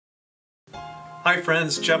Hi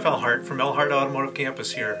friends, Jeff Elhart from Elhart Automotive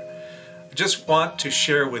Campus here. I just want to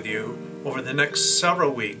share with you over the next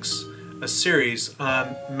several weeks a series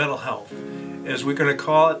on mental health, as we're going to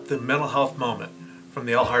call it the Mental Health Moment from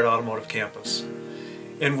the Elhart Automotive Campus.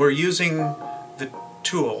 And we're using the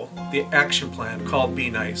tool, the action plan called Be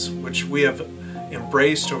Nice, which we have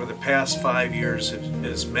embraced over the past 5 years,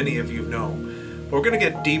 as many of you know. But we're going to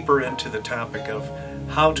get deeper into the topic of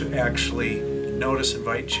how to actually notice,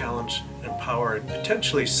 invite, challenge, empower, and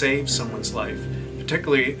potentially save someone's life,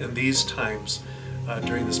 particularly in these times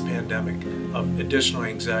during this pandemic of additional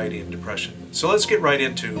anxiety and depression. So let's get right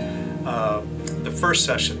into the first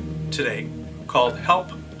session today, called Help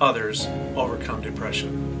Others Overcome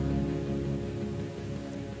Depression.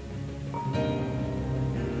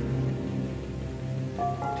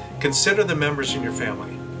 Consider the members in your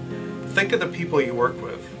family. Think of the people you work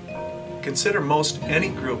with. Consider most any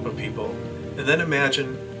group of people, and then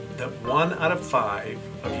imagine that 1 out of 5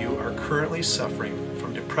 of you are currently suffering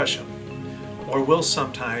from depression, or will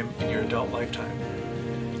sometime in your adult lifetime.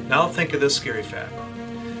 Now think of this scary fact.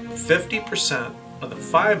 50% of the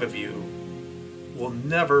 5 of you will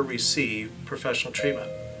never receive professional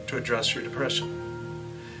treatment to address your depression.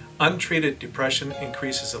 Untreated depression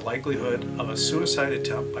increases the likelihood of a suicide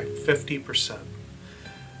attempt by 50%.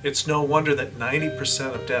 It's no wonder that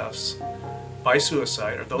 90% of deaths by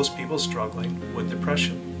suicide are those people struggling with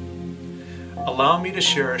depression. Allow me to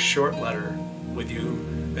share a short letter with you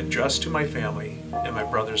addressed to my family and my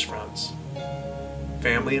brother's friends.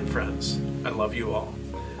 Family and friends, I love you all.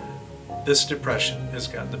 This depression has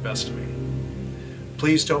gotten the best of me.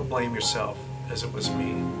 Please don't blame yourself as it was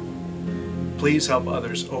me. Please help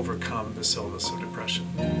others overcome this illness of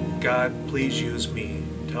depression. God, please use me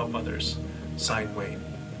to help others. Signed, Wayne.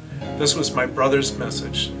 This was my brother's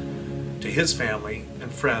message to his family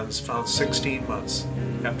and friends, found 16 months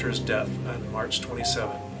after his death on March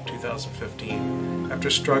 27, 2015,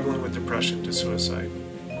 after struggling with depression to suicide.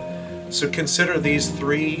 So consider these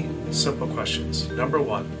 3 simple questions. Number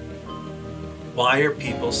 1, why are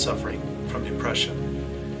people suffering from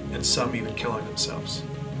depression, and some even killing themselves?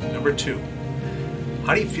 Number 2,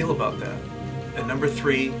 how do you feel about that? And number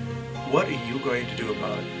 3, what are you going to do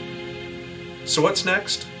about it? So what's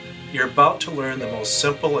next? You're about to learn the most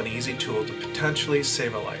simple and easy tool to potentially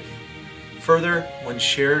save a life. Further, when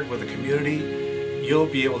shared with the community, you'll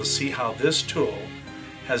be able to see how this tool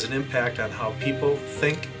has an impact on how people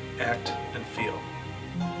think, act, and feel.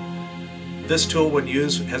 This tool, when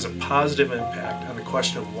used, has a positive impact on the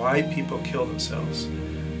question of why people kill themselves.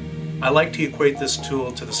 I like to equate this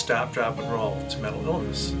tool to the stop, drop, and roll to mental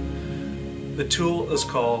illness. The tool is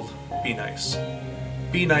called Be Nice.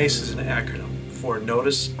 Be Nice is an acronym for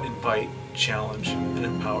Notice, Invite, Challenge, and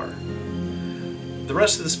Empower. The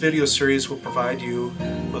rest of this video series will provide you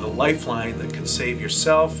with a lifeline that can save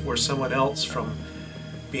yourself or someone else from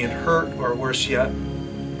being hurt, or worse yet,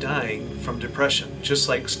 dying from depression, just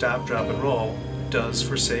like Stop, Drop, and Roll does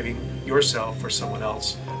for saving yourself or someone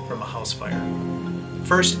else from a house fire.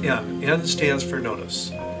 First, N. N stands for notice.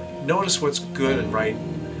 Notice what's good and right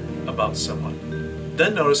about someone.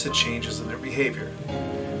 Then notice the changes in their behavior.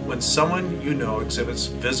 When someone you know exhibits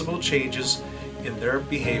visible changes in their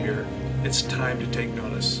behavior, it's time to take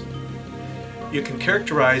notice. You can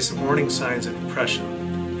characterize the warning signs of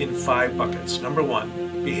depression in 5 buckets. Number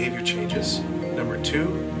 1, behavior changes. Number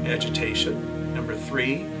 2, agitation. Number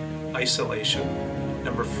 3, isolation.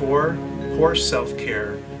 Number 4, poor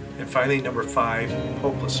self-care. And finally, number 5,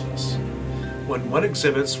 hopelessness. When one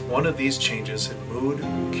exhibits one of these changes in mood,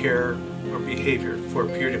 care, or behavior for a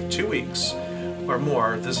period of 2 weeks or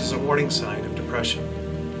more, this is a warning sign of depression.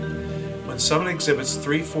 When someone exhibits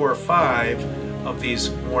 3, 4, or 5 of these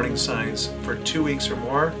warning signs for 2 weeks or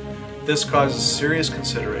more, this causes serious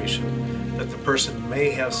consideration that the person may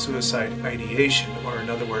have suicide ideation, or in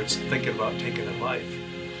other words, thinking about taking their life.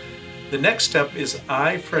 The next step is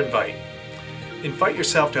I for invite. Invite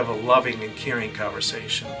yourself to have a loving and caring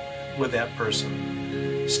conversation with that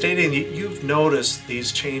person, stating that you've noticed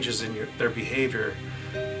these changes in their behavior.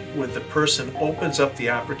 With the person opens up the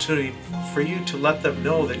opportunity for you to let them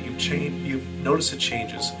know that you've noticed the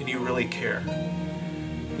changes and you really care.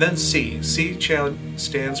 Then C. C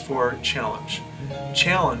stands for challenge.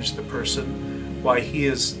 Challenge the person why he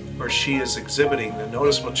is or she is exhibiting the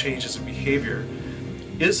noticeable changes in behavior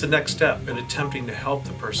is the next step in attempting to help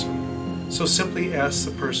the person. So simply ask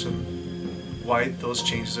the person why those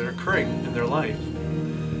changes are occurring in their life.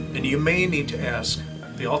 And you may need to ask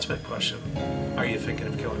the ultimate question, are you thinking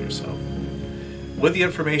of killing yourself? With the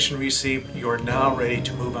information received, you are now ready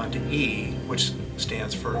to move on to E, which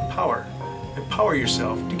stands for empower. Empower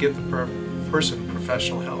yourself to give the person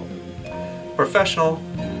professional help. Professional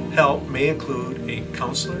help may include a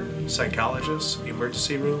counselor, psychologist,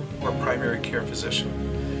 emergency room, or primary care physician.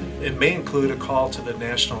 It may include a call to the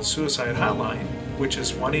National Suicide Hotline, which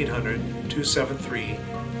is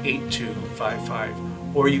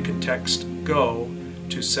 1-800-273-8255, or you can text GO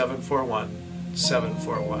to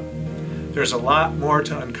 741-741. There's a lot more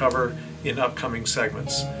to uncover in upcoming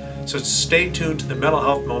segments, so stay tuned to the Mental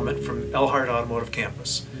Health Moment from Elhart Automotive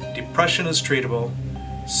Campus. Depression is treatable,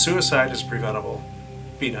 suicide is preventable.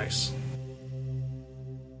 Be nice.